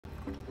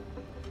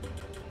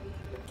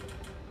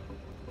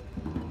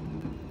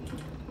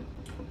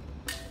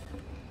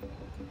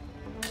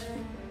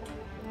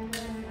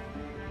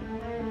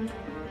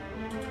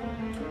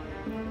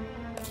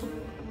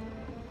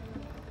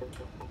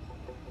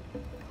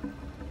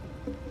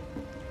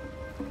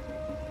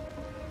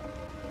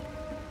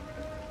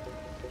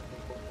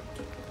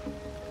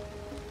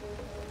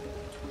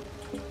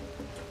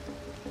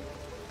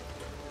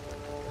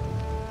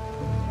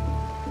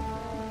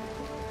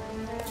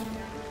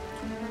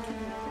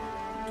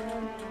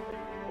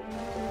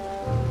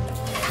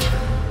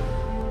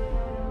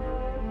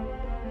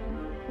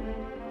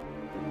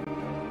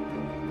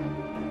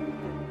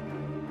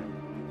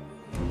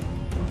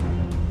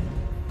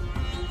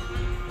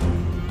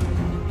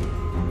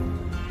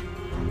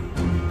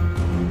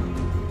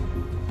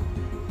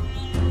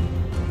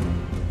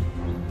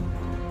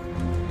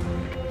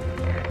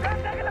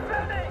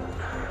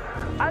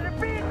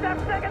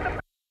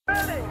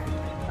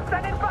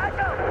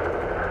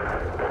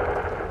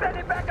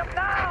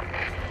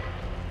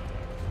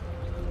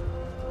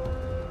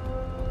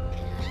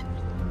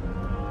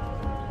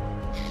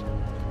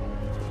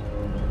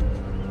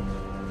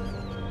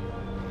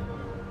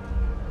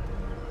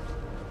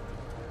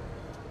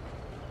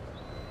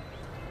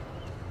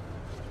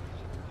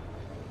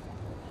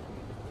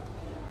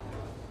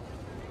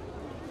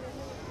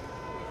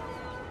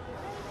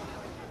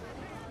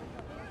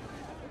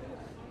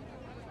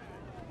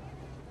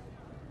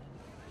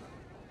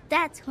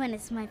That's when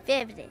it's my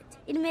favorite.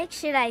 It makes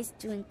sure I's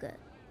doing good.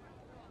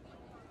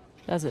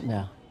 Does it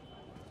now?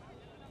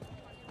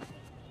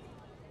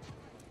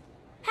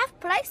 Half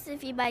price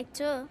if you buy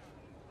two.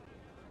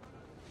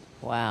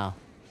 Wow.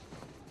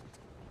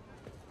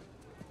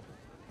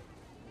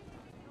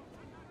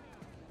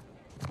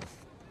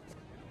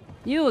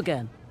 You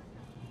again?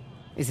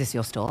 Is this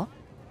your store?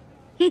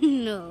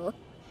 No,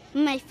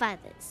 my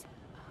father's.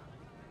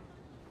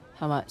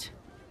 How much?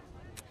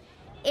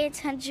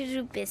 800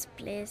 rupees,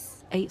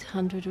 please.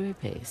 800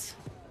 rupees.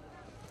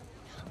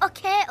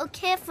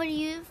 Okay, for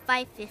you,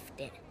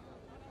 550.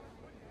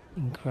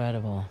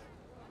 Incredible.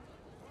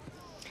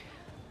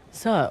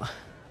 So,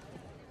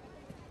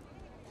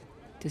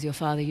 does your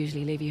father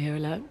usually leave you here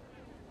alone?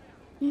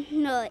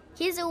 No,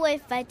 he's away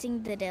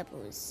fighting the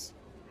rebels.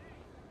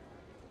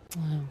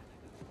 Oh.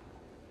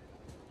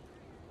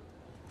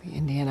 The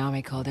Indian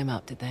army called him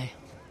up, did they?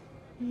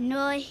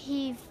 No,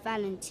 he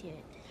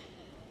volunteered.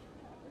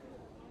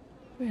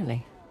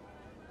 Really?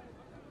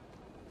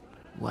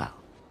 Well,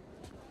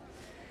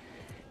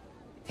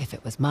 if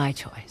it was my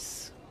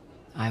choice,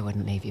 I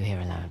wouldn't leave you here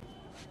alone.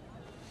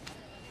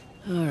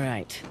 All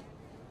right.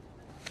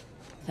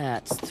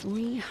 That's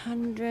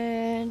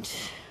 300.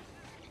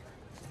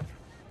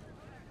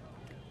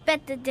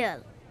 Better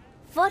deal.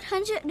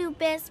 400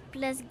 rupees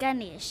plus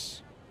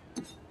Ganesh.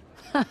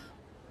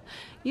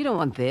 You don't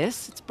want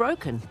this. It's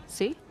broken.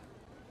 See?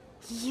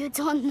 You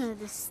don't know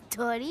the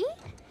story?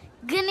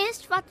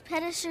 Ganesh fought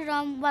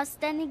Parashuram while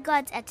standing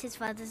guard at his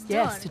father's door.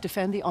 Yes, to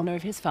defend the honor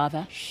of his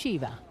father,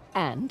 Shiva,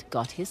 and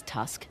got his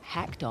tusk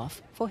hacked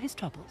off for his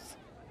troubles.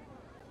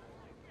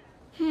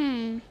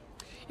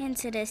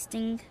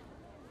 Interesting.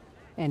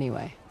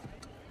 Anyway,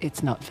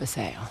 it's not for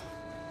sale.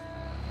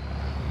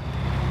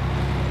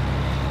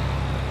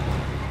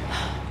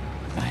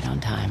 Right on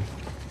time.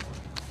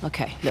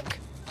 Okay, look.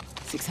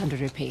 600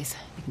 rupees.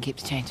 You can keep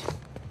the change.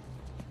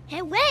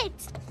 Hey,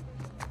 wait!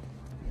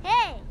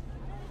 Hey!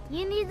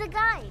 You need a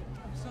guide.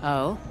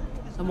 Oh?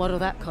 And what'll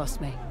that cost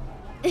me?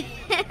 My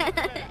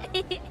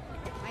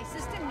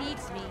sister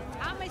needs me.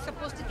 How am I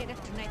supposed to get her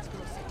tonight's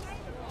groceries?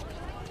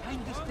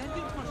 I'm just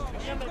standing for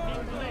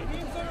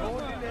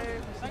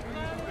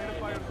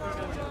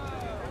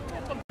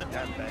Open the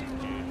damn bag,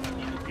 dude.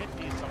 You get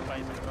these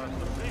supplies across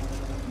the bridge.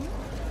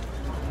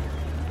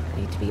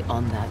 Need to be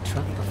on that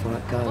truck before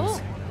it goes.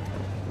 Oh.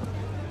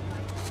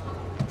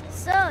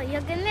 So,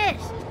 you're Ganesh.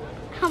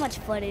 How much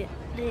for it,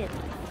 really?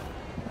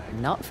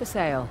 Not for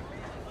sale.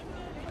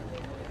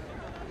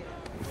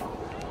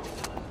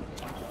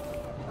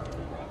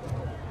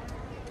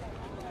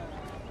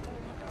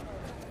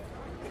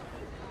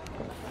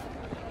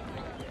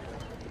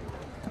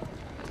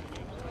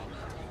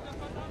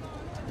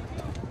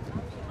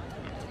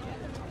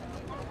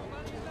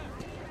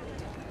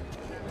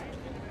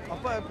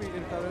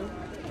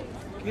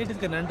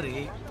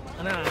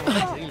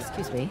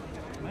 Excuse me.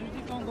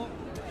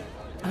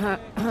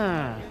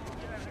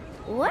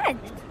 What?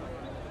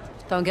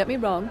 Don't get me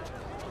wrong.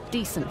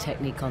 Decent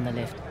technique on the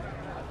lift.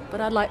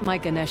 But I'd like my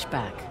Ganesh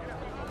back.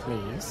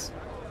 Please.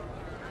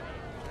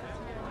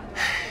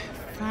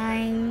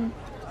 Fine.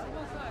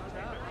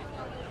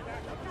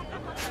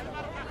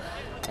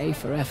 A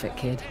for effort,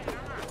 kid.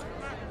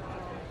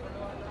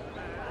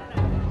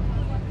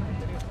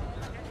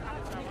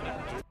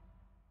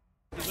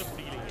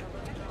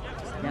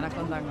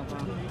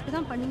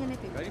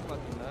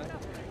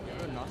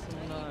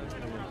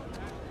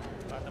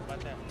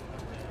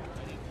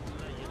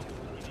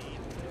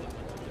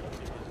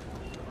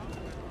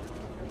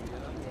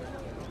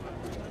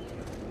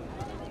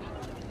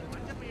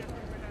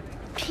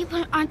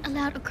 People aren't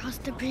allowed across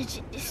the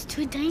bridge. It's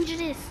too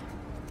dangerous.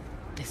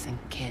 Listen,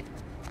 kid.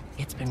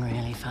 It's been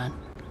really fun.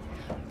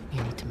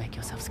 You need to make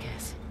yourself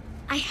scarce.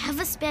 I have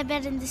a spare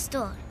bed in the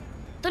store.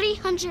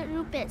 300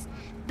 rupees.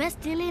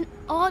 Best deal in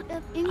all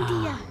of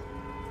India.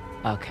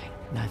 Okay,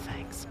 no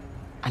thanks.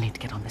 I need to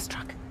get on this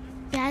truck.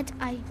 Bad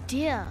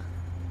idea.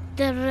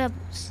 The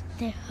rebels,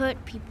 they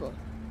hurt people.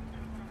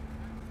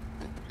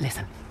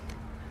 Listen.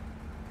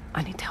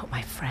 I need to help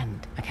my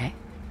friend, okay?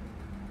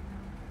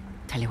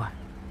 Tell you what.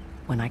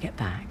 When I get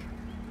back,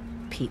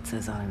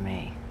 pizza's on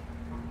me.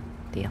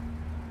 Deal?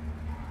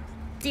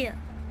 Deal.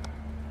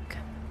 Good.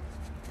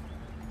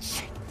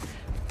 Shit.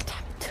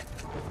 Damn it.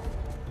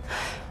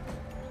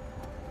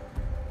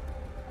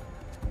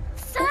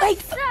 Sir, Wait!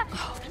 sir,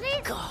 Oh,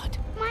 please. God.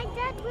 My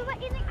dad, we were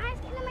eating ice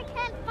cream. I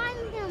can't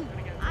find him.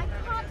 I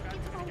can't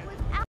get home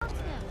without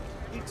him.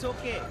 It's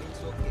okay.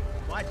 It's okay.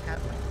 What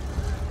happened?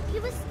 He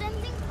was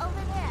standing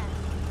over there.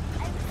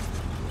 I was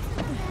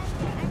so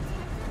sad. I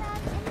texted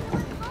out and he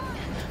was gone.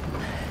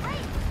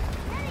 Wait,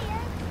 there he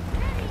is.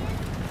 There he is.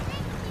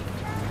 Thank you,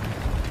 sir.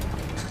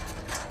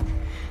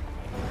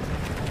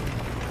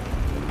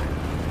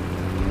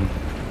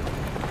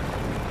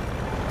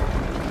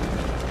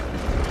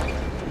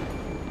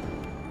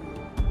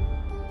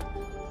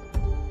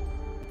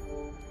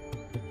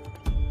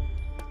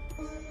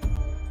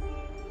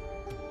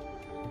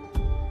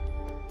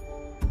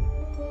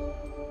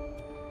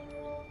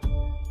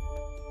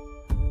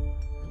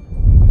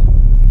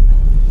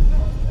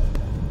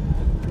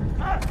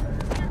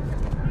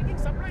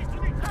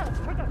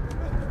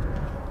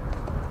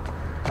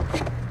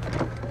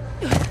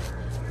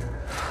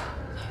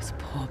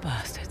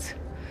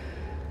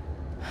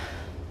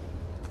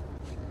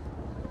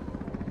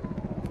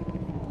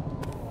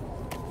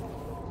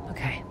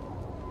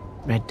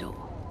 Red door.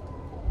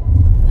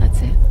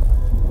 That's it.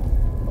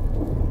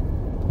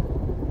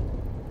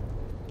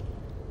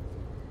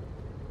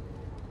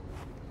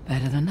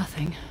 Better than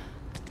nothing.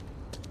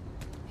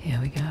 Here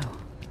we go.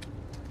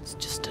 It's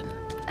just an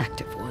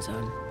active war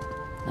zone.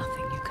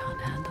 Nothing you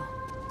can't handle.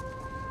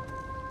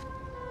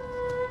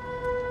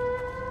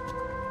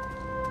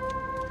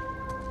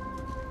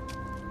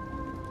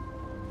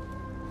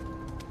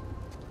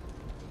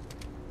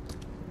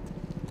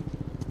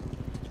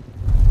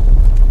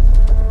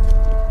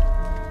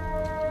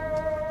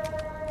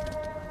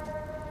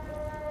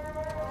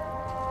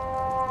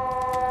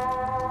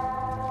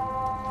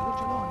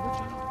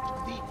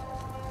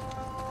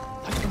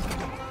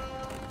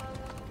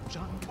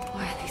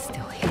 Why are they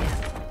still here?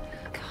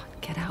 God,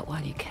 get out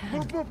while you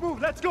can.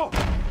 Move, let's go! Is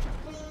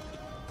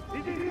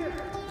he here?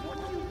 What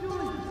are you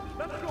doing?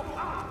 Let's go!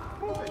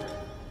 Move it!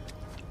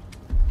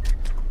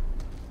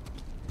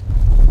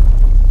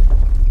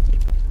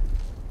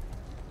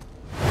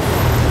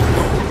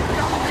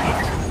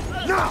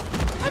 Now!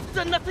 I've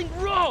done nothing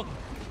wrong!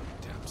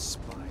 Damn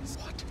spies.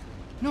 What?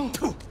 No!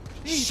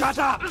 Shut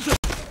up!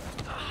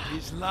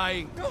 He's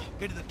lying.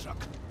 Get to the truck.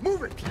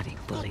 Move it! Bloody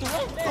bully. Get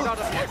out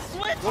of here!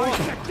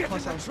 Get to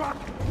the truck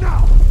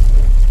now!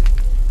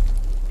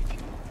 If he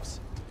moves,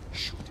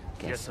 shoot him.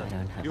 Guess I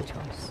don't have a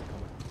choice.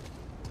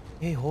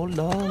 Hey, hold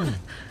on.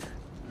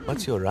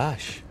 What's your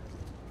rush?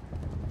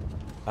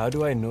 How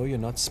do I know you're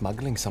not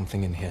smuggling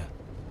something in here?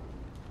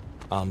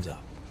 Arms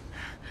up.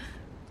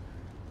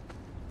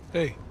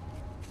 Hey.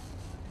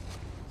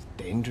 It's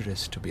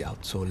dangerous to be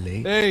out so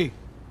late. Hey!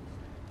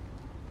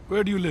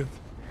 Where do you live?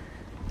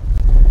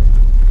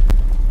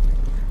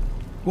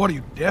 What are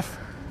you, deaf?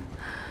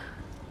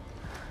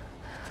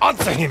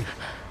 Answer him!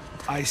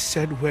 I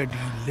said, where do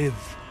you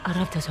live?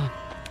 Arabdazon.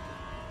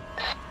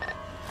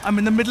 I'm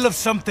in the middle of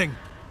something.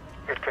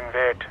 You can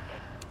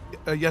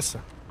wait. Yes,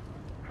 sir.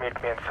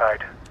 Meet me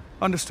inside.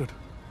 Understood.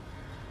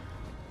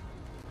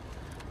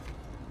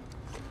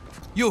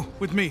 You,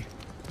 with me.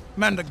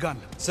 Man the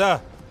gun.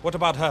 Sir, what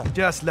about her?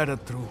 Just let her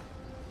through.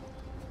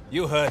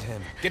 You heard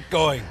him. Get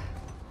going.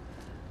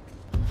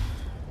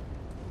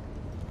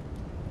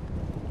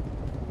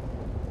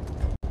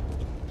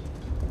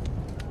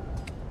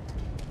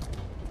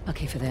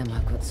 Lucky for them,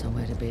 I've got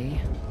somewhere to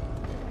be.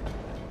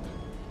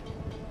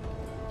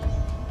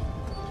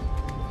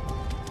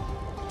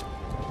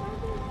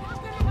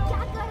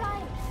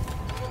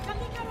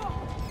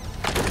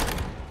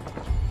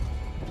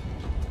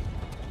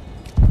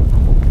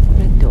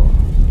 Red door.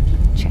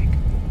 Check.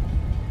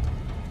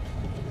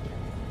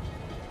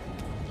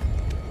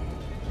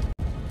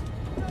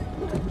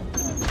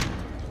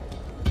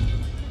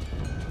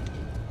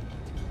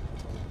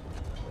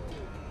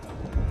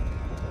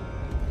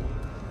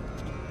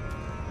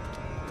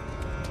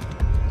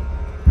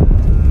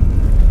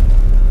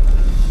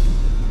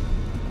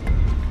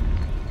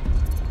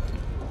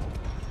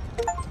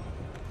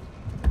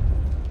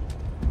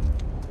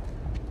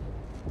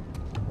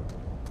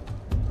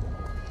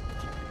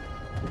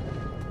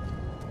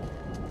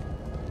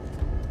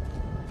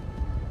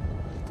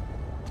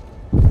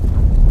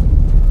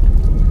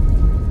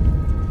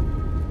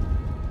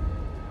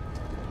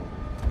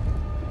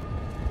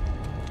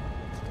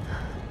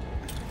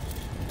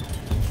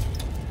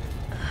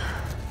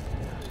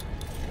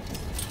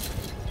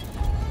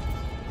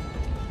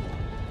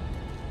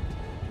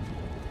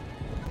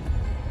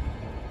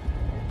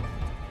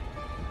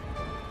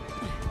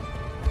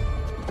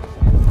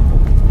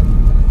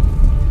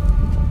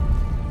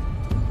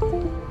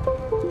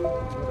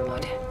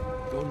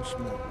 Don't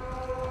smoke.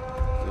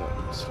 You're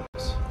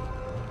useless.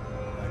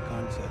 I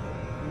can't sell it.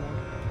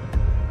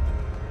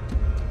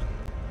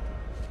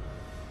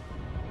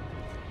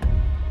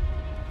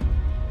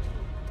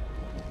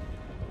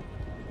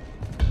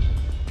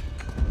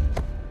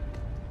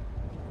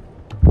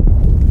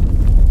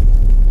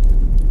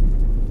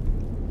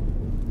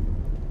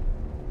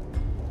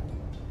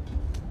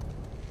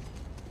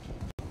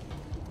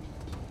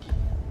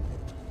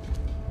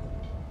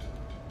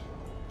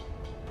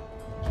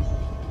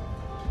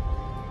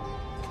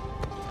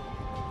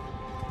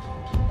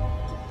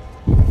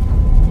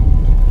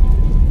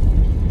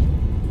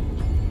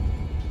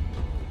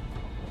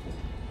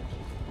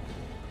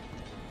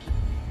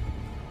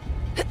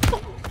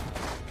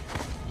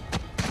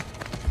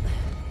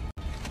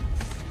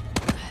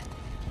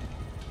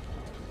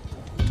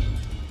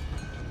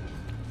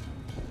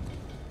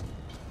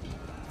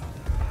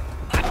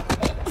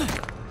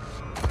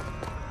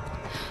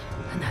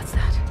 And that's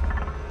that.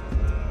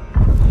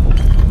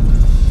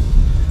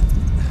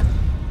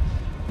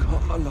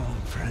 Come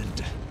along,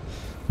 friend.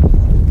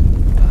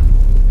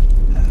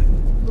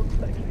 Looks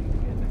like rain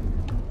again.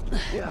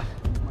 Yeah,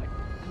 might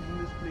clean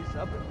this place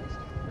up at least.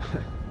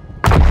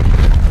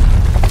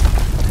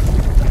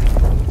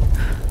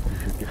 You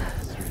should get off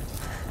the streets.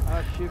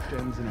 Our shift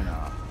ends in an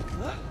hour.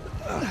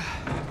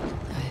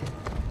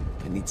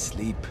 I need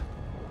sleep.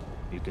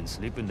 You can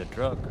sleep in the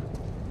truck.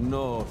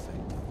 No,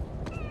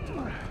 thank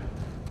you.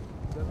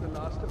 Is that the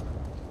last of them?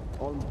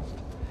 Almost.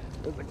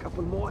 There's a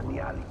couple more in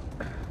the alley.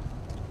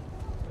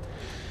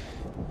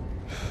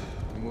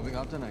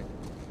 going out tonight?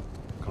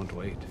 Can't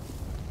wait.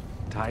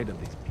 Tired of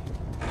these people.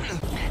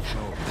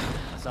 No.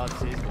 Assad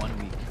says 1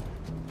 week.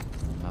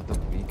 Another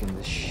week in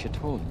this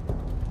shithole.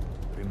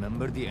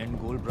 Remember the end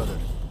goal, brother.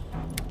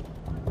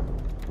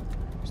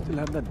 You still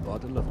have that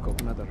bottle of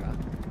coconut arak?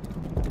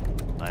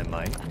 I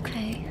might.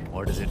 Okay.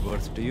 What is it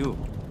worth to you?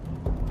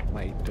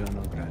 My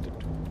eternal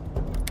gratitude.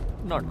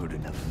 Not good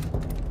enough.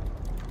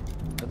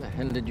 Where the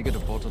hell did you get a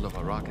bottle of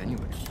arak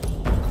anyway?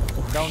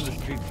 Down the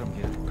street from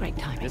here. Great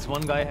timing. This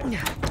one guy had...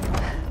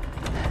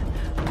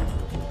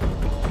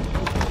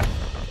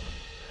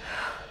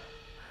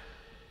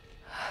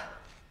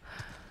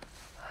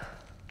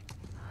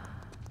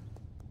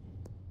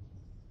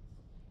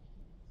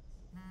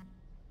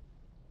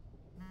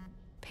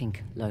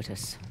 Pink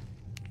lotus.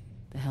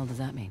 The hell does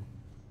that mean?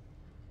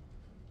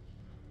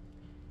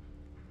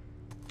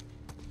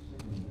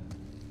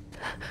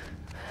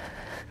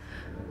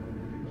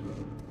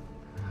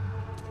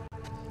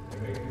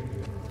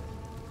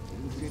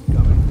 Didn't see it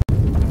coming.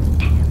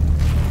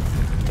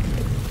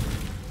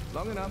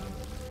 Long enough.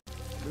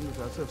 Been with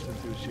Asaf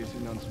since he was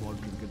chasing down small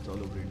trinkets all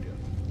over India.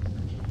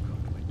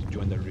 Can't wait to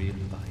join the real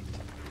fight.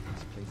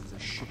 This place is a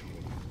shithole.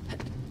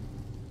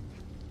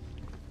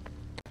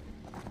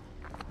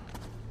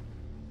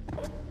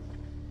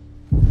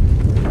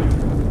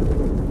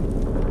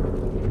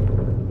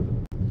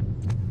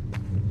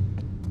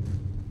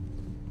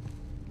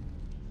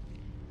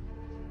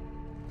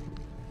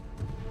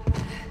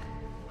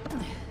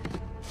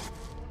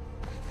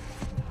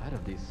 Tired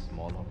of these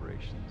small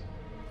operations.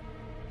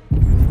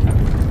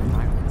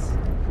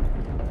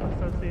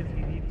 Assad says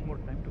he needs more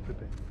time to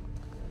prepare.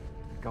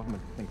 The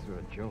government thinks we're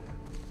a joke.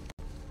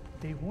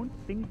 They won't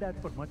think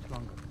that for much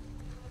longer.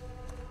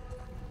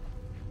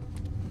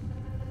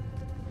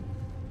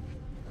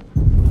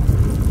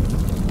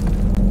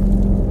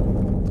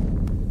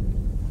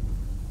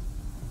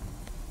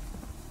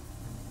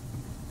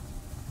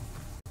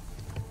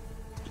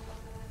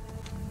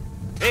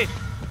 Hey!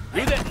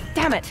 You there!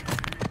 Damn it!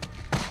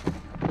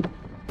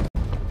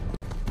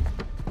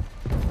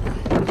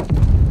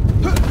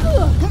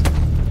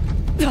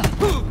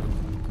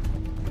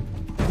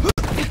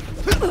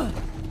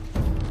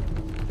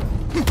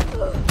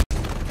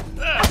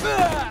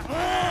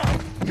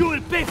 You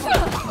will pay for it!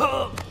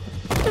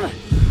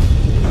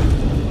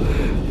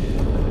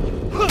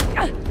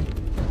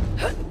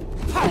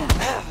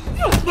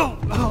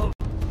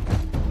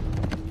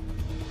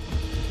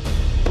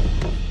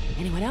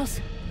 Anyone else?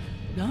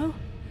 No?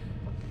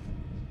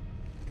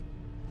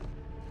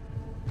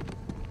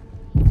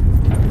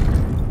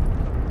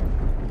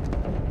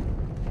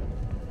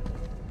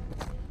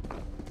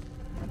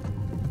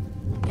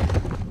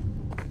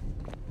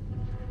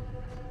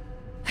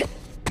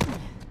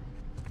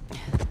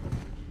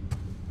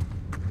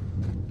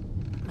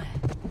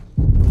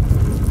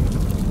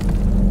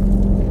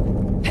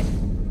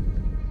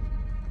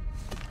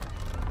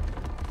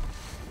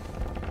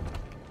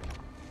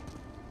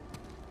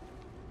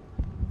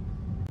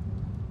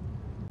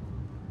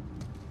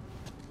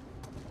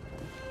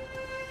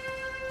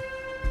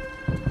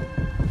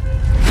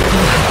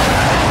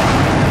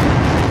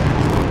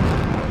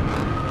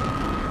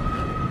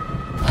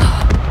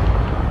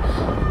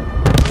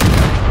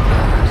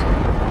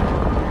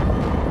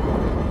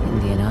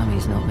 Indian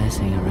Army's not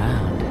messing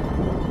around.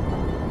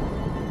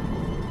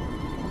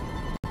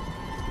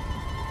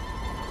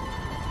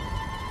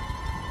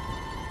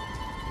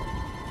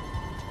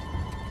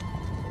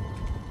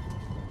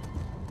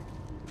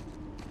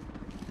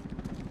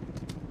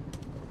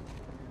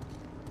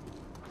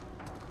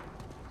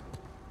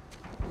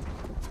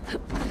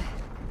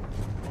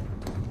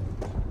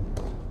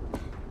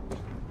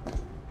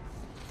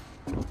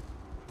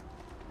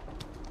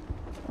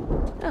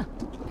 Ah,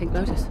 Pink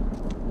Lotus.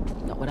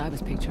 Not what I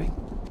was picturing.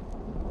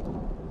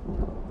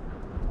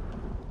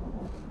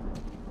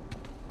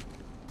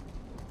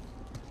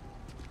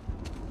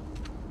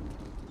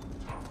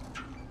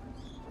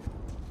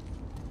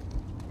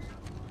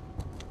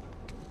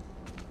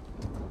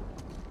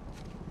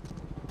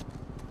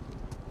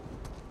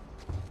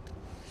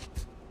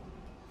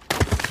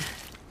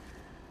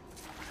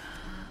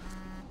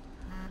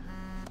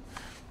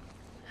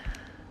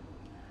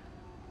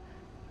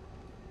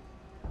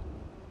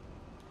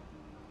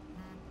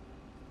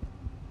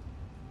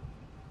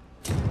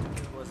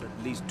 Was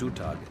at least 2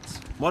 targets.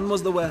 One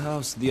was the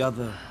warehouse, the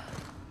other...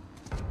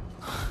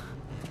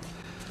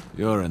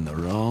 You're in the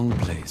wrong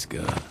place,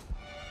 girl.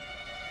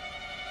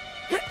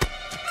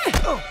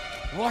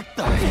 What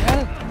the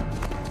hell?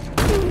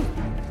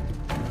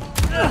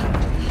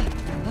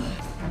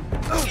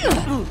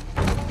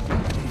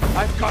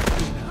 I've got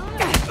to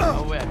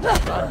now. Nowhere to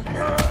run.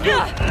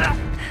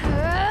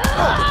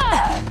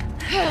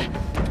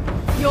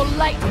 You're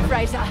late,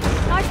 Fraser.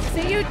 Nice to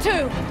see you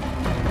too.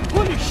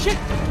 Holy shit!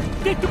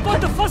 They took out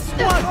the first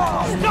squad!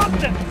 Stop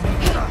them!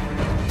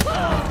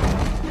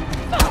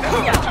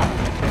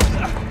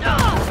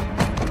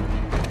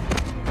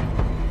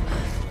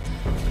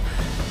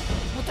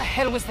 What the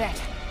hell was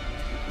that?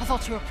 I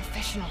thought you were a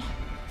professional.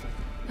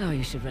 Oh,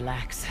 you should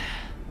relax.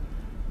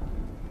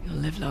 You'll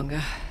live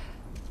longer.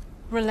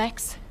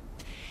 Relax.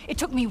 It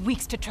took me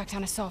weeks to track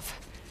down Asov.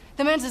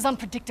 The man's as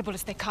unpredictable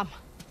as they come.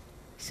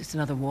 He's just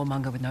another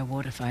warmonger with no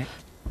war to fight.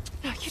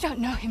 No, you don't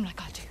know him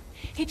like I do.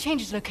 He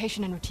changes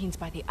location and routines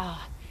by the hour.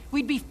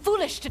 We'd be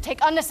foolish to take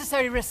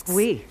unnecessary risks.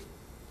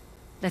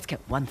 Let's get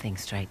one thing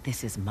straight.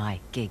 This is my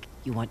gig.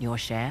 You want your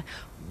share?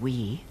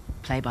 We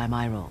play by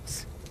my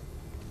rules.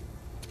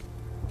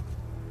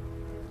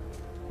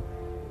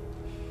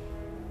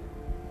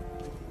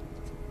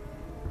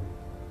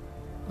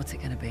 What's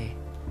it gonna be?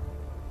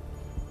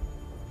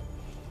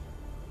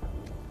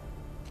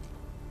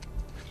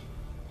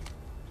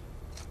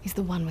 He's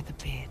the one with the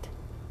beard.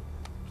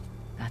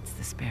 That's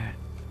the spirit.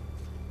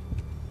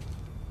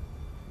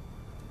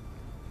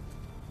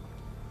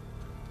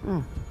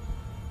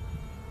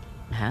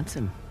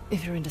 Handsome.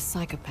 If you're into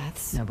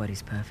psychopaths.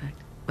 Nobody's perfect.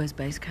 Where's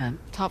base camp?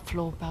 Top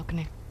floor,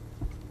 balcony.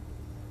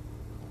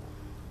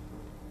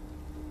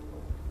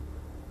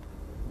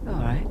 All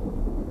right.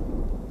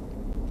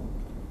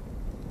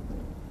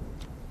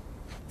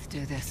 Let's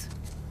do this.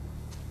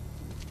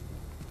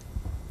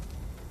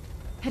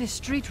 Had a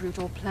street route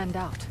all planned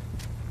out.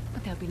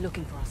 But they'll be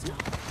looking for us now.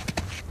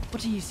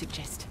 What do you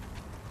suggest?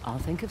 I'll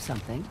think of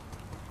something.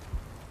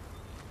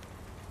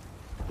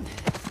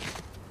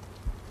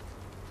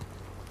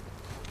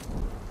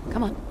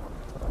 Come on.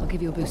 I'll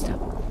give you a boost up.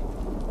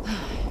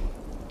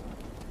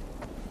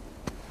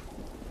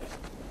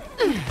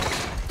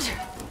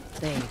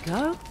 There you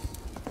go.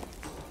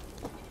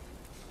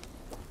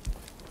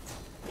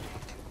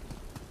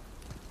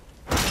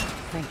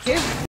 Thank you.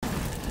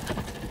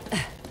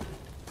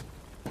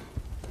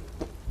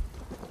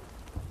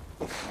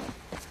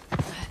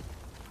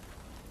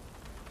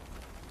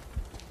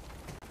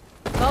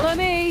 Follow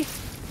me.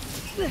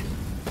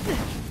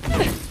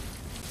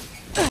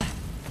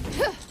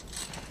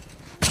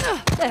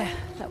 There,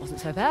 that wasn't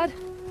so bad.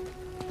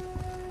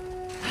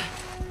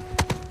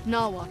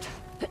 Now what?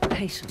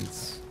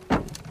 Patience.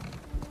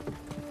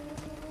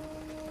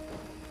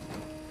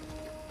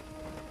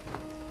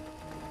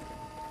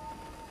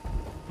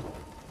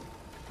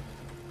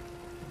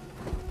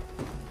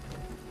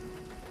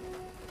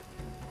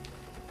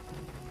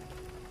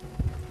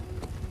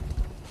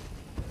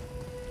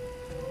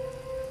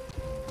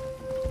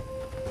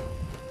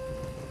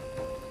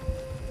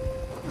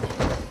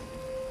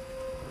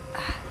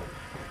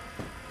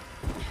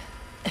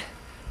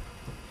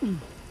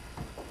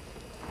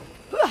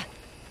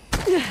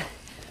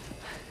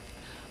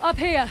 Up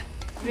here.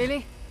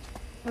 Really?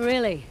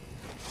 Really?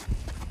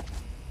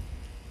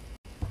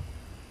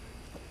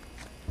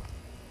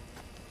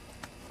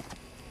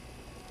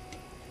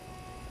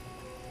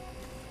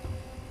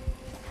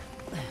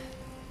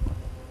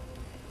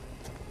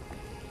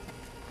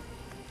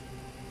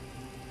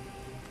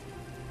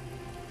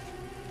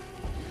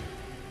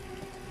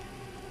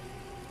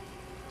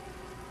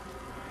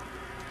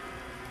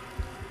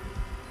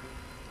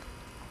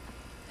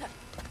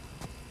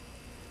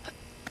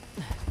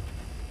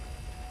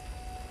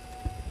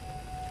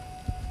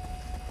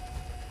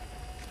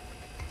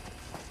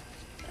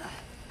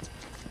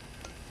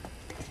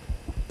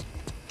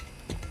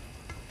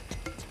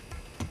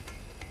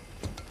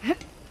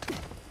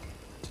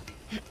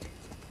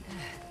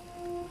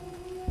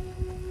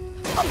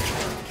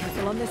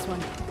 Careful on this one.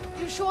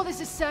 You sure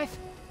this is safe?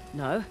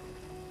 No.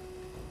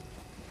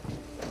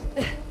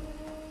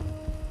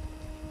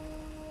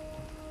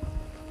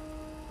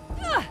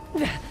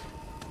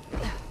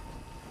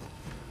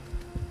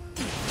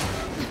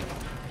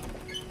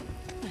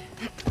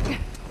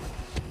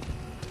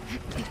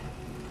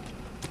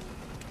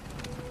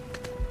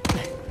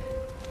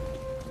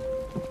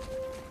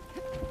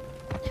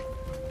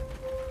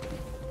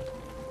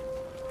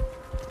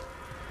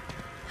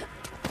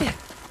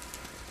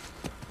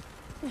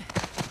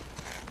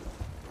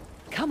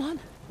 Come on.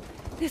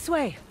 This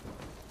way.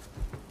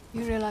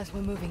 You realize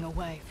we're moving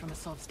away from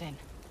Asov's den?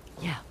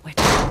 Yeah, we're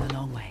taking the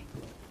long way.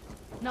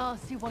 Now I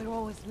see why you're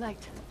always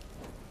late.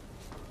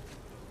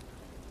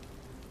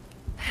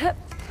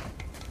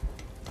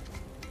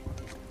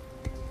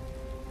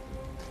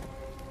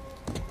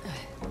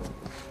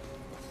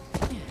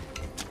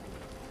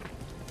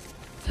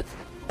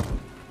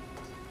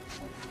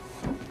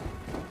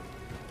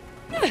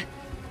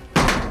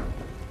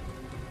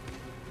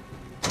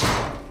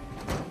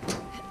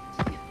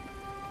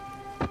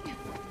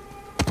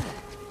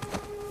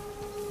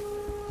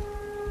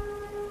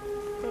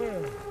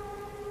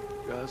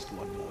 Just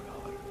one more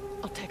hour.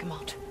 I'll take him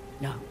out.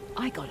 No,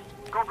 I got it.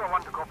 Cobra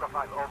 1 to Cobra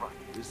 5, over.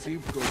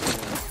 Received Cobra 1.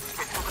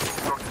 Get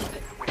moving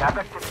approaches. We have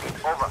activity,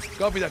 over.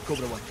 Copy that,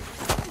 Cobra 1.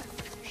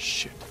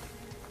 Shit.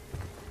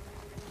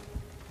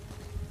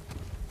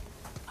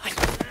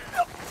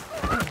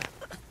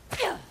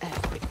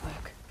 Great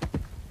work.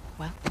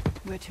 Well,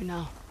 where to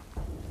now?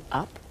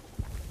 Up.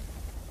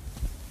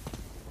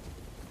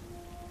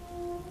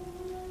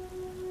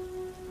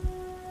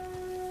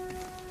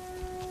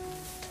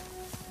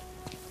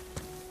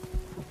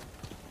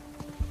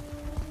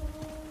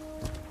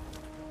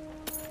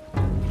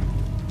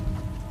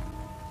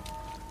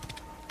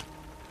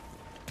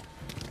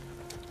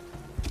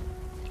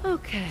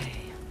 Okay.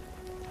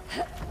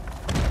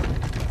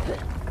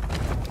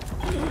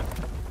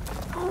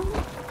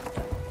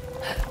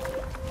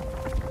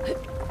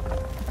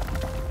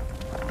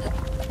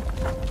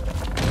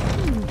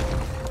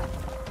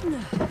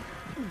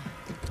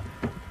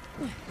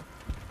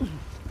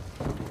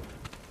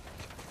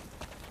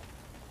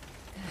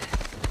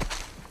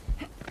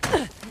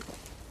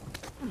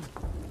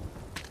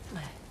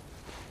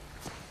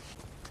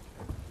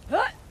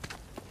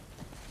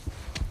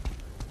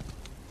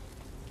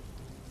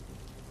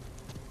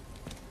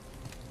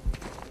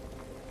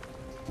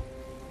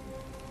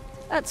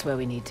 That's where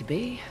we need to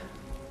be.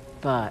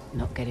 But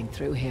not getting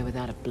through here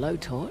without a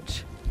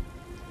blowtorch.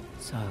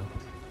 So,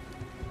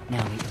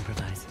 now we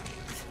improvise.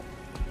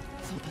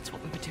 I thought that's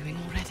what we were doing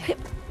already.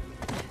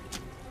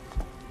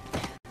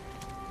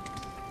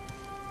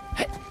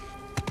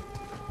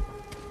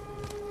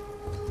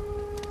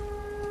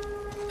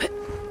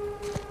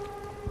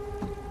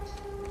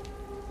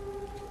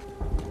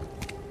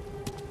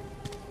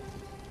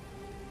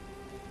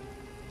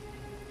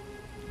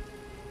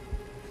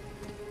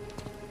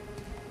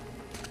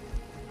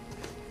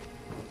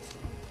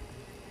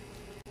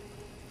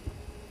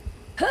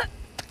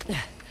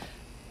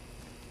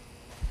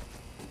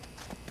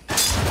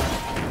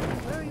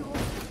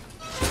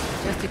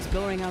 Just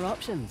exploring our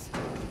options.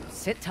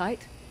 Sit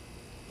tight.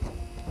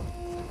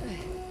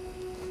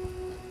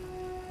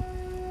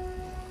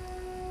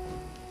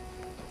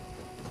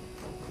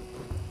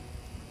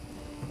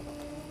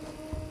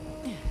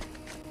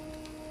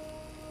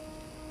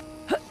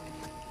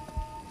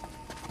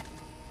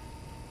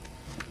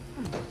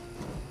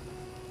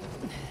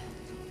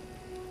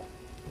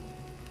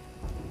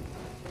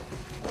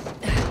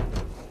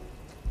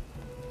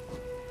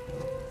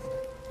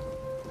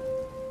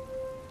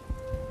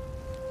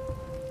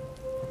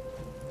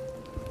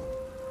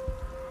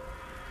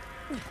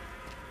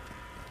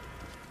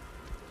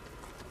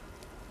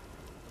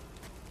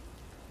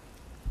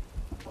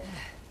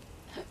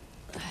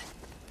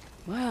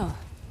 Well,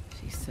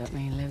 she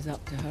certainly lives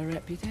up to her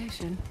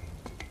reputation.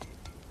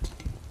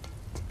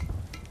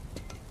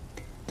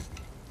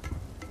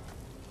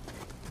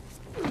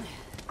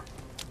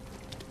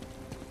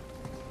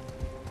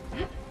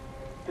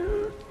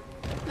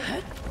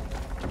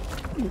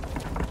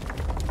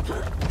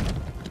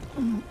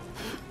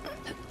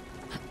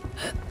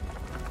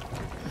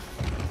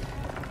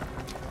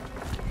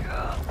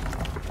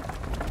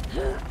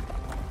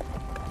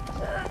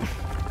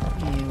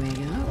 Here we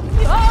go.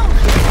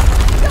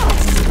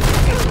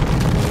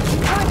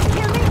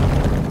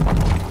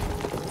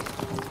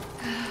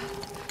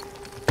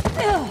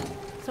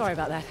 Sorry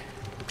about that.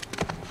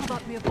 How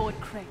about we avoid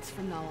crates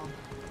from now on?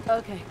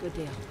 Okay, good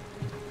deal.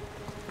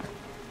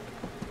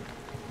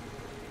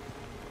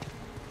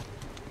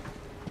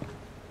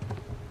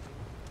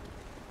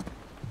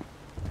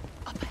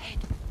 Up ahead.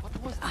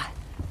 What was that?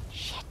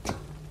 Shit.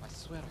 I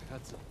swear I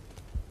heard something.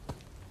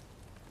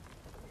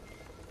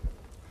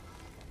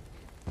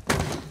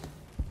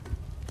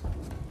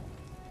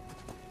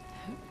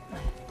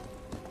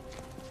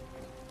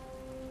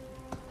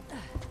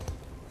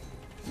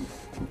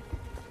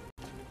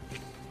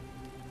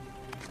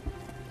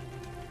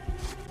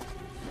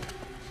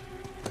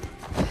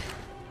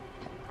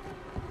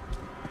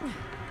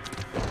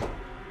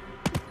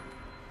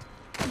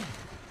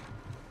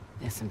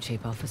 There's some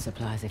cheap office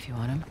supplies if you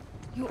want them.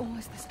 You're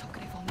always this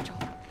talkative on the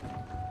job.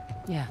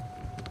 Yeah.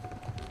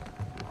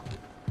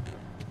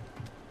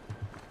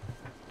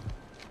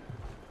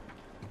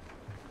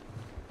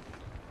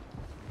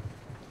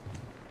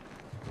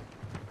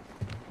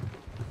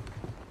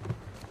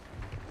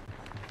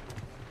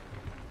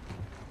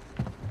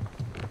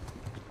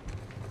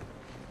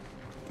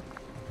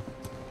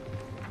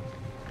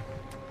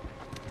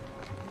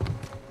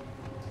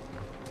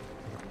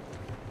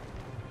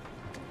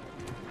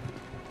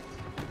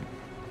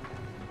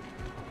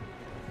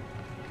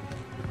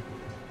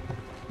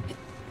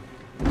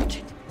 Watch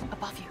it.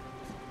 Above you.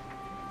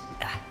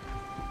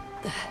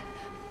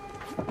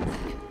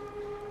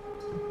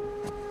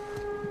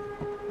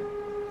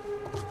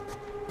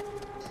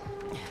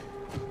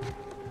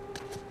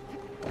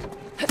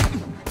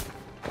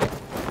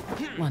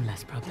 One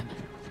less problem.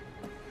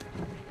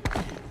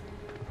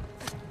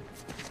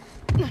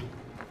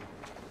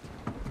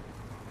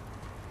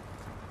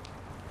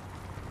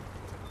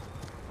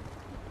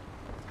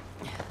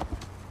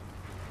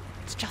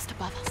 It's just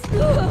above us.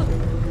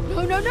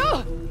 No, no,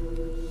 no!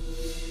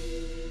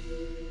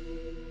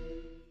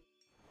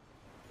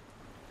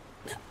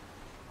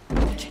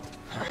 Watch it.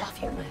 Above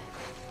you.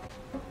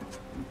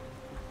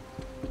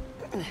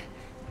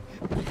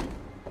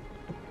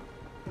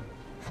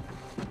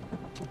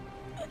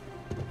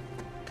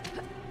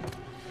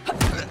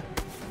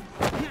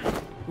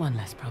 One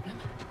less problem.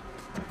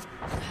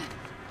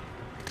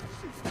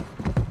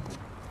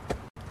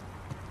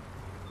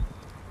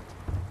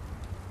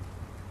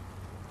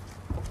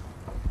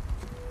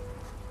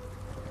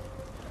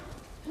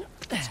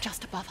 It's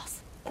just above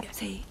us.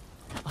 See,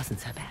 that wasn't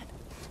so bad.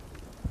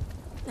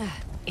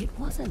 It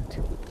wasn't.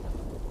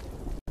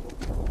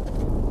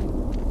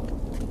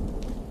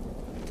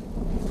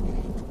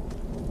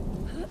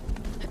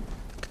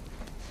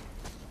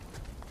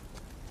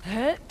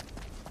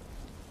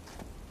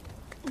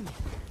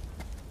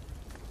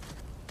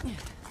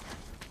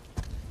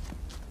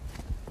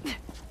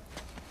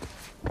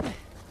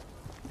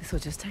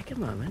 This will just take a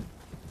moment.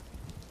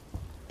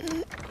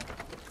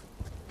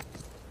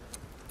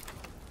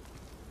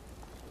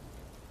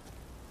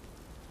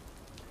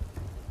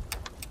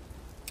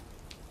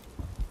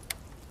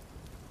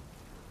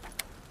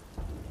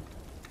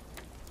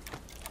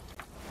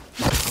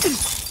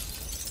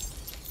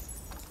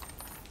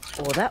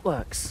 Oh, that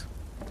works.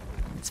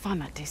 Let's find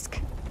that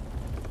disc.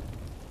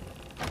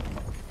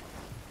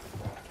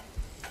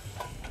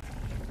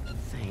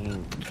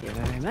 Thank you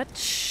very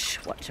much.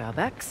 Watch our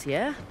backs,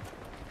 yeah?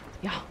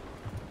 Yeah.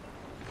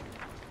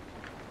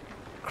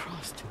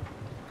 Christ.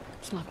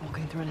 It's like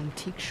walking through an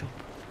antique shop.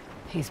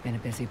 He's been a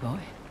busy boy.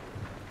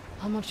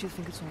 How much do you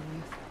think it's all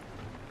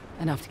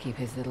worth? Enough to keep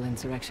his little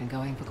insurrection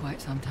going for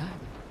quite some time.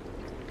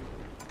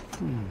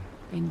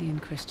 Indian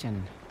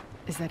Christian.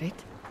 Is that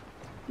it?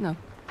 No,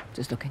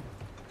 just looking.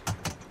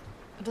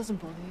 It doesn't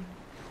bother you.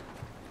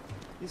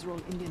 These are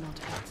all Indian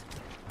artifacts.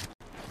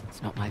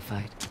 It's not my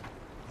fight.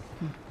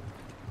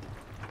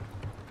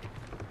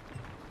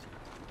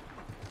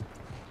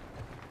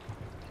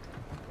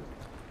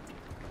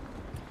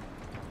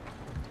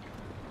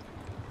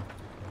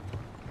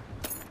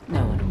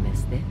 No one will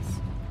miss this.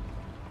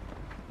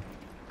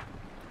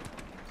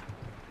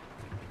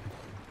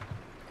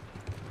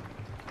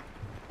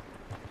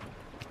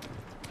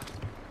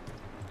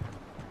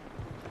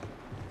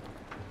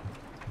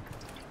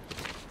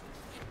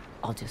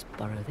 I'll just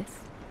borrow this.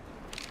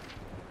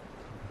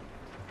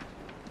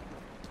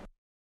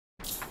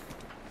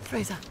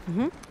 Fraser,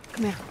 Mm-hmm.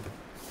 come here.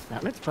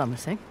 That looks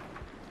promising.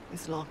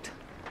 It's locked.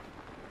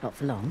 Not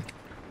for long.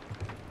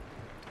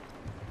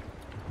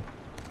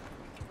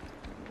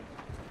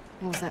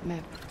 What was that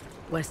map?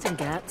 Western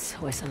Ghats,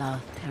 Hoysala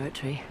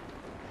territory.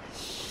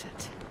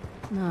 Shit.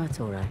 No,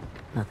 it's all right.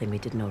 Nothing we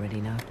didn't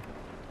already know.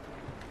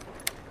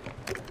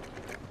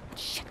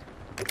 Shit.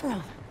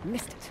 Oh,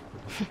 missed it.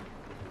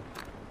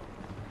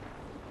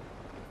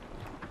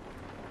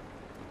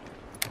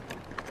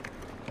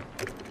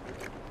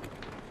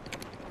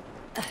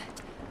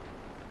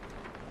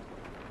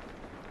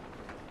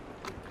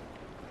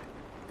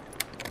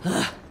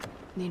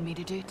 Need me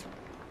to do it?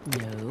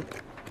 Nope.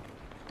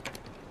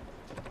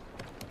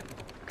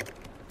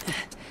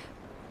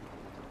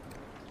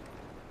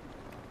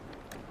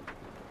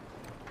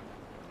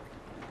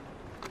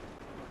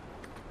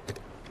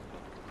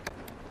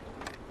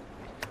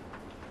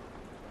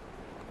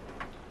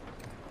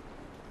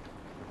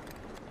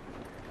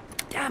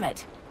 Damn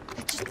it!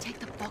 Let's just take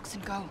the box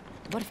and go.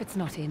 What if it's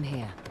not in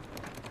here?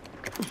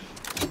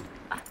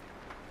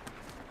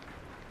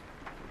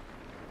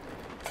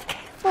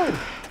 Careful!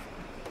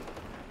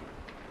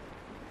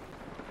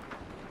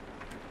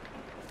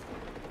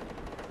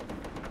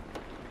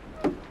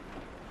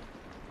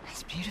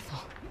 It's beautiful.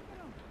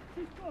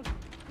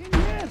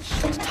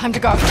 It's time to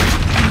go.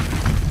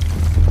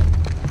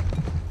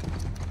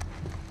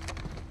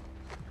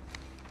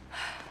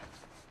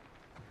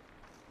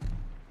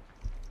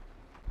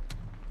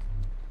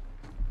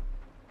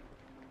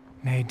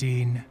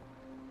 Nadine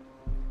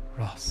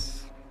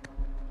Ross.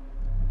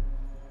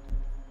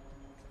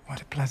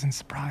 What a pleasant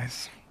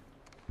surprise.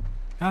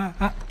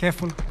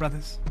 Careful,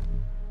 brothers.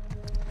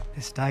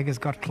 This tiger's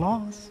got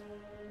claws.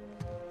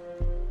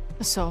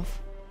 A sov.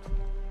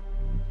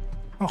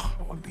 Oh,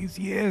 all these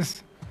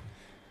years.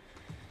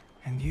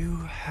 And you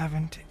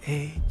haven't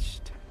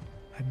aged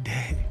a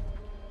day.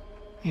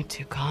 You're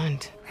too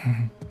kind.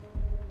 Are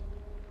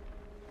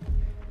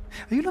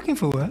you looking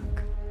for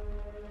work?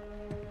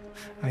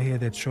 I hear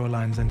that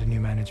Shoreline's under new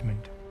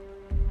management.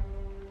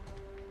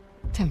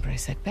 Temporary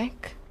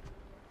setback.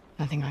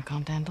 Nothing I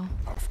can't handle.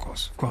 Of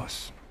course, of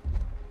course.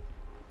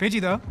 Pity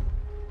though.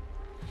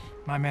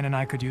 My men and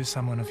I could use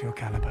someone of your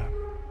caliber.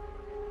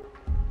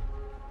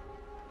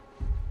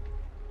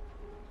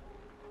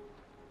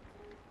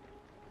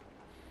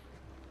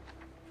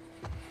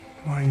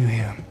 Why are you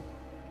here?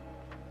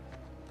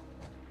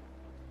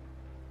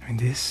 I mean,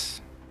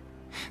 this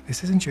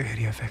isn't your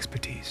area of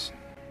expertise.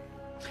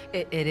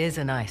 It is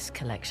a nice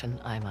collection,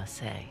 I must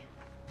say.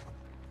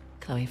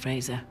 Chloe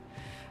Fraser,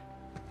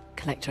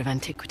 collector of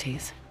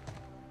antiquities.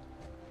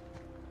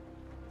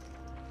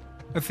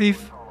 A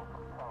thief?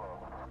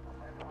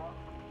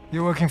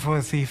 You're working for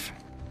a thief.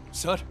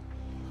 Sir,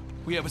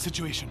 we have a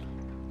situation.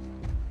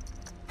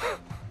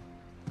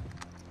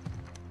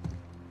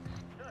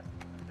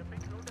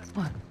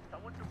 What?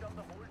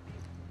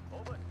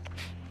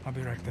 I'll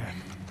be right there.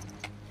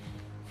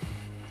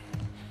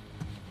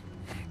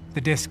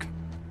 The disc.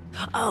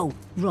 Oh,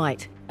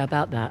 right,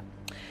 about that.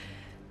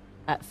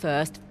 At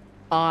first,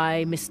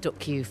 I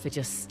mistook you for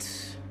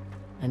just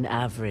an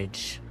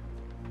average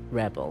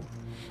rebel.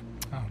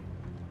 Oh.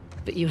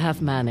 But you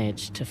have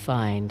managed to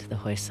find the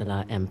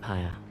Hoysala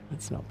Empire.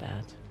 That's not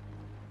bad.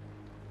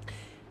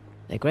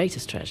 Their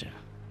greatest treasure,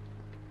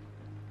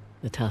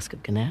 the Tusk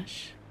of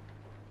Ganesh.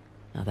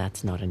 Now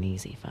that's not an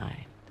easy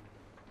find.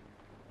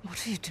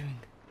 What are you doing?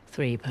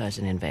 3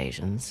 Persian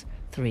invasions,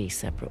 3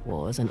 separate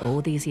wars, and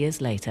all these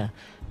years later,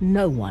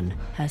 no one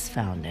has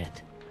found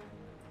it.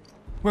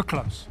 We're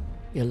close.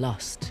 You're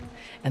lost.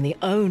 And the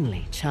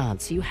only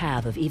chance you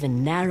have of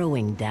even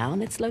narrowing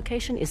down its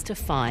location is to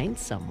find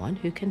someone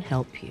who can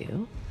help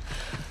you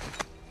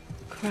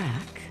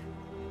crack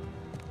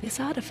this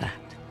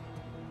artifact.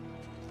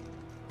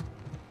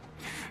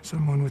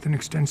 Someone with an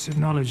extensive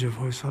knowledge of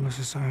Hoysala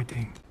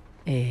society.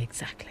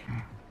 Exactly.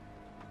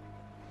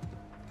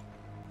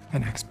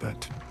 An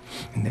expert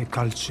in their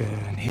culture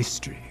and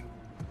history.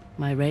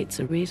 My rates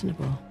are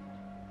reasonable.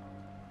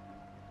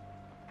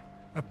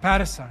 A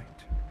parasite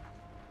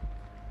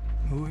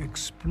who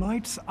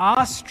exploits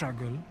our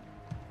struggle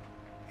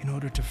in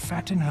order to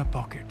fatten her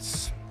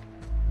pockets.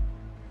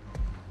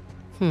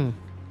 So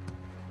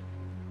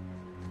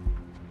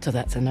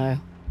that's a no.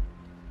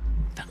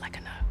 Felt like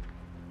a no.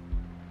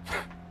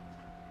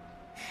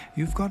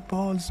 You've got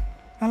balls.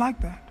 I like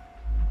that.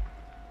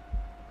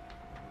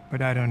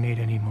 But I don't need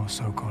any more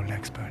so-called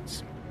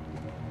experts.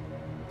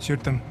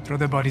 Shoot them. Throw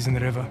their bodies in the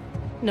river.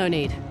 No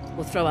need.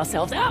 We'll throw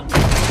ourselves out.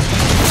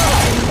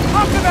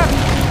 After them!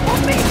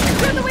 On me!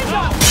 Through the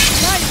window!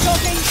 Nice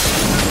talking!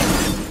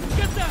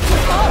 Get that!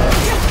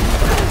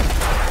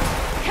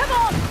 Come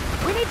on!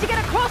 We need to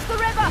get across the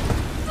river!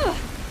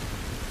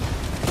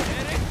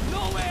 There ain't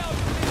no way out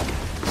of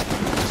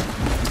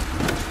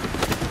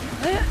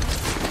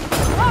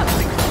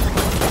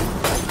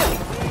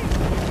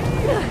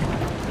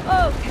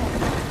Okay.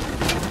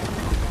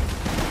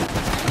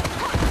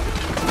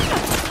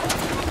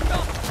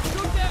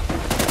 Shoot them!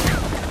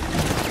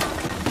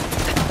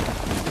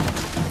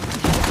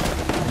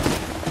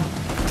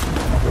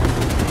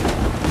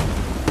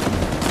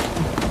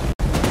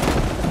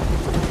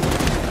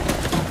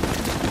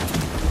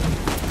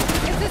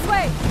 It's this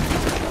way!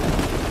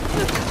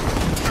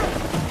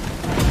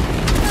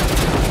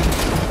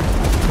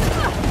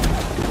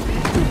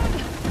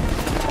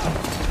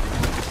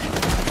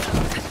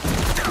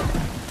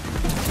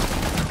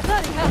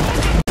 Bloody hell!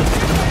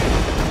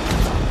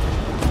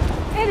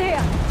 In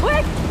here!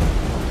 Quick!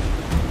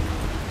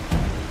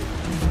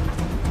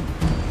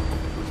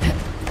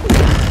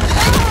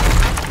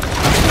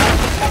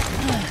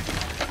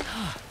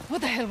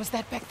 What the hell was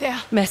that back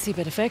there? Messy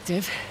but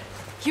effective.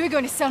 You were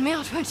going to sell me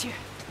out, weren't you?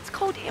 It's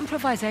called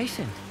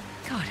improvisation.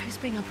 God, who's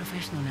being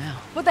unprofessional now?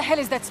 What the hell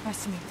is that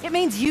supposed to mean? It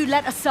means you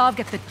let Asav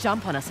get the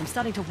jump on us. I'm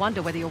starting to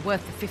wonder whether you're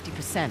worth the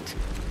 50%.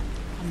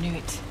 I knew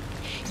it.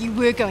 You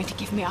were going to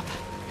give me up.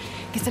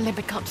 Guess the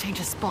leopard can't change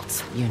his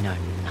spots. You know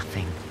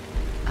nothing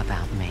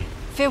about me.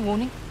 Fair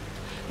warning.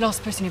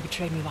 Last person who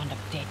betrayed me wound up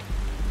dead.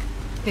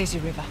 There's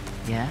your river.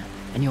 Yeah?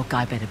 And your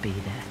guy better be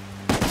there.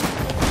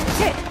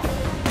 Shit!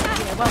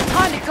 Yeah, well,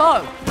 time to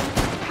go!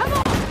 Come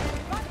on!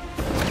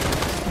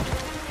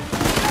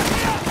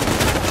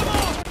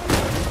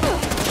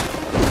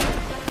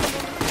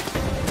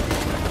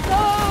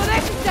 Oh,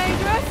 this is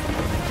dangerous!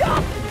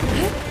 Jump!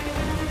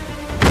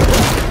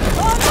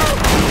 Oh, no!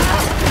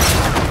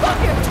 Fuck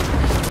you!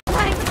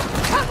 Frank,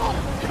 come on!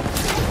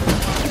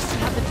 You still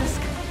have the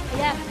disc?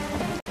 Yeah.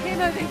 Keep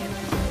moving.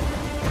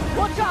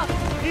 Watch out!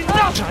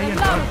 Enough! Giant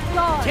Low, bird.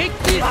 low. Take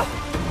this!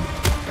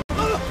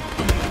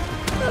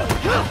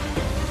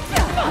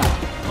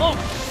 Oh,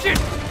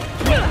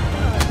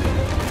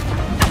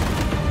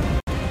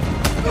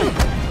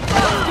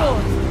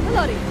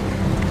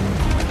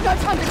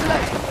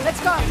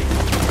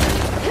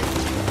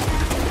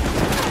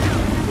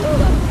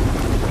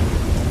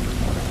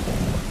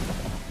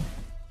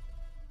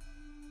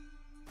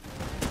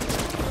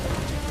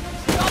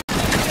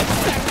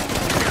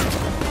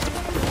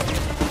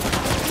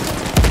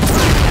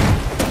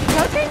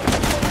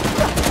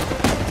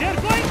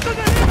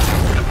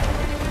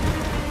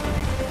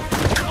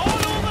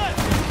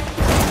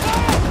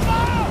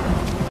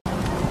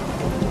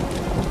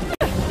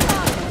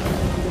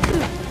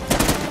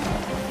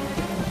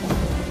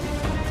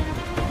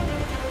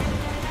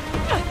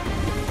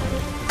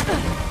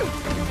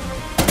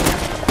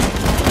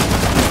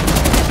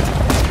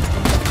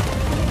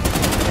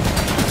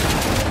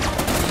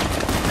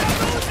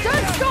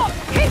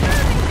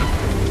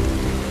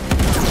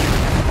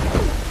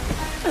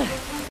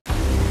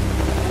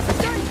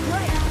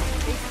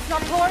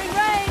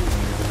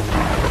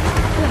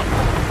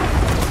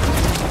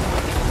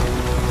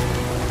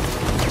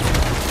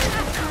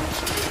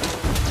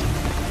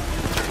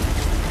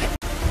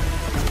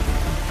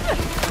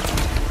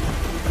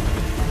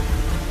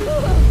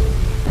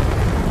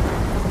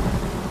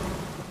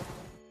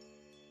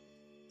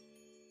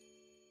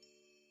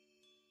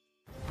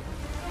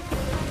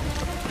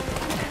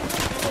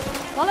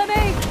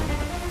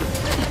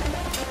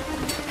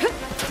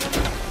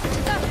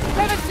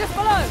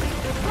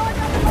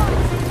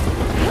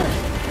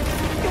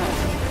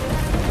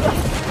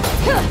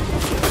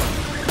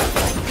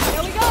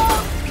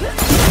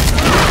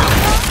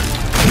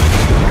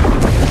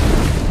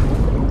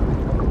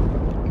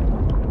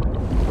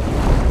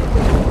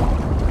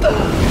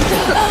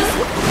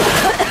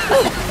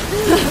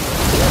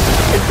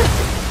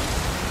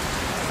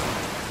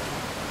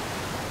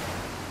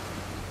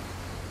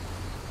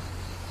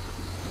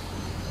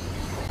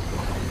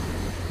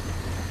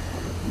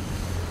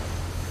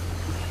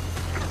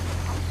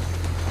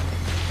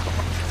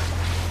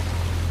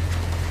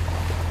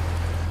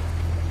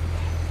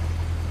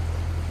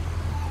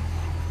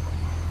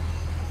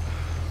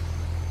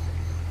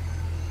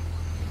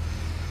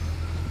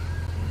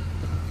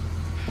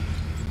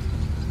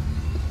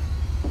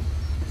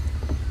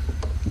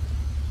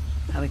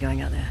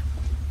 going out there?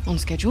 On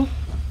schedule.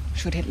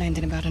 Should hit land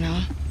in about an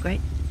hour. Great.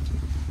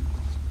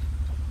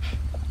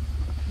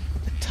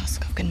 The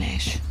tusk of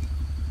Ganesh.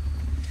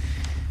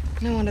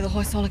 No wonder the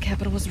Hoysala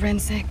capital was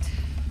ransacked.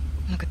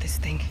 Look at this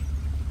thing.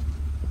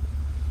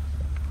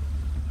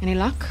 Any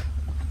luck?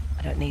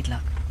 I don't need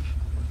luck.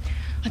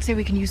 I'd say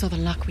we can use all the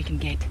luck we can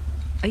get.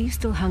 Are you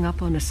still hung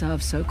up on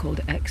Asav's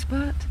so-called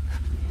expert?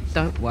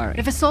 Don't worry.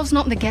 If Asav's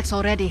not in the Gets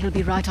already, he'll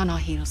be right on our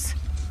heels.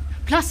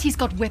 Plus, he's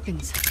got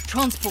weapons,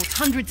 transport,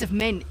 hundreds of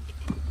men.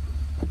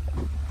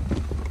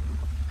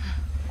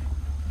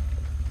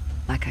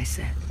 Like I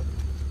said,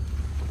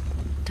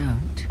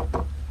 don't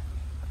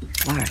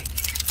worry.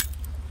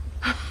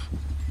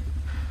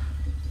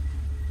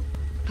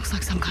 Looks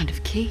like some kind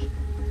of key.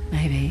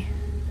 Maybe.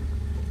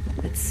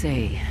 Let's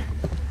see.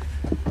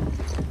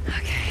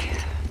 Okay.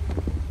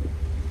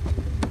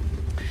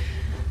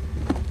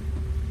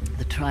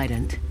 The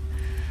trident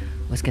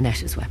was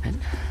Ganesh's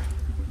weapon.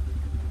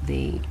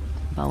 The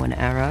bow and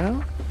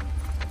arrow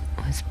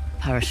was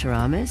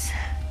Parashurama's.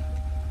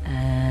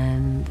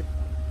 And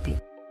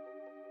the...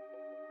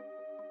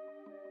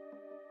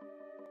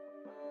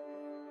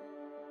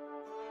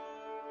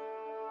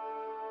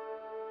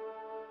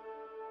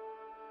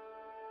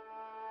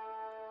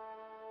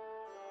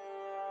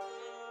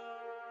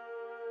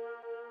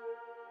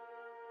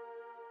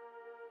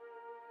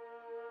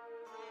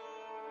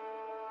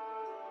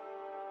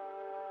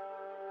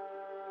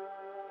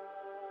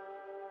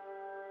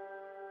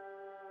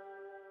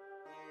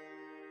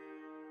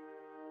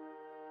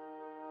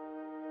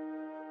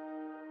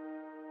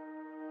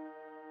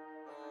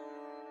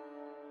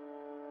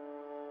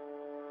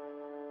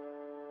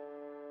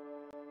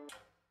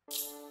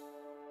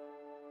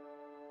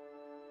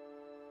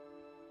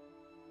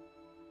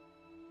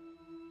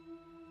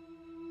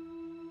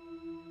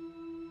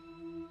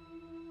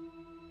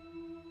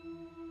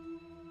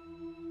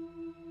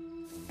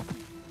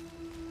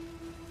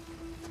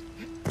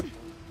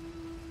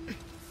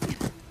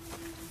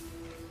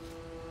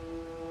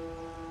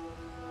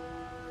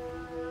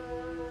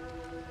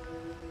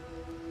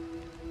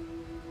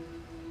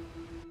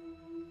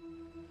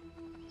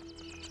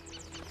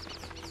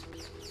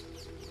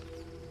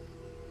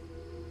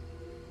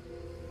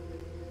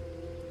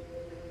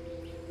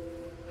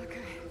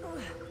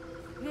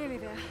 Nearly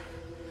there.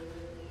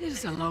 This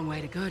is a long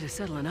way to go to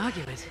settle an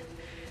argument.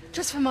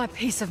 Just for my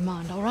peace of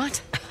mind, all right?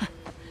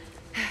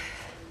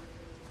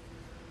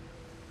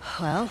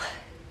 Well,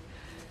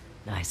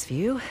 nice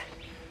view.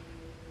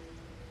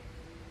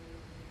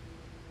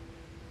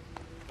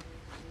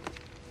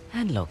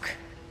 And look.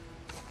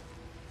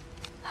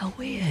 How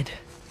weird.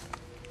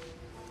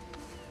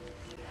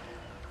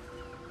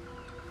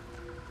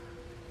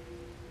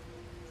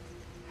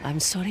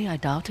 I'm sorry I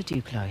doubted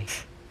you, Chloe.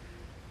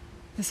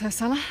 This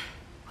Hoysala?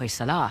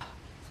 Hoysala.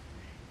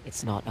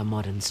 It's not a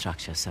modern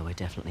structure, so we're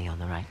definitely on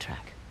the right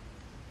track.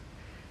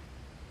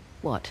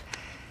 What?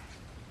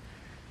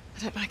 I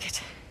don't like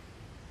it.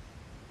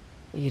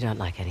 You don't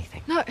like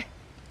anything. No.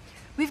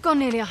 We've gone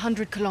nearly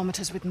 100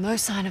 kilometers with no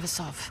sign of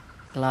Asav.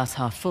 Glass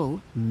half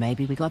full,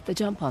 maybe we got the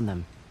jump on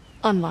them.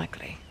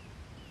 Unlikely.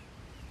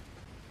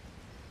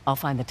 I'll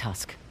find the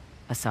tusk.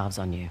 Asav's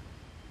on you.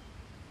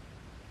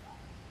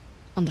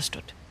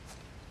 Understood.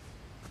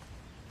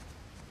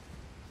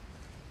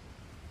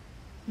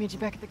 Meet you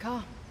back at the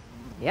car.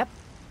 Yep.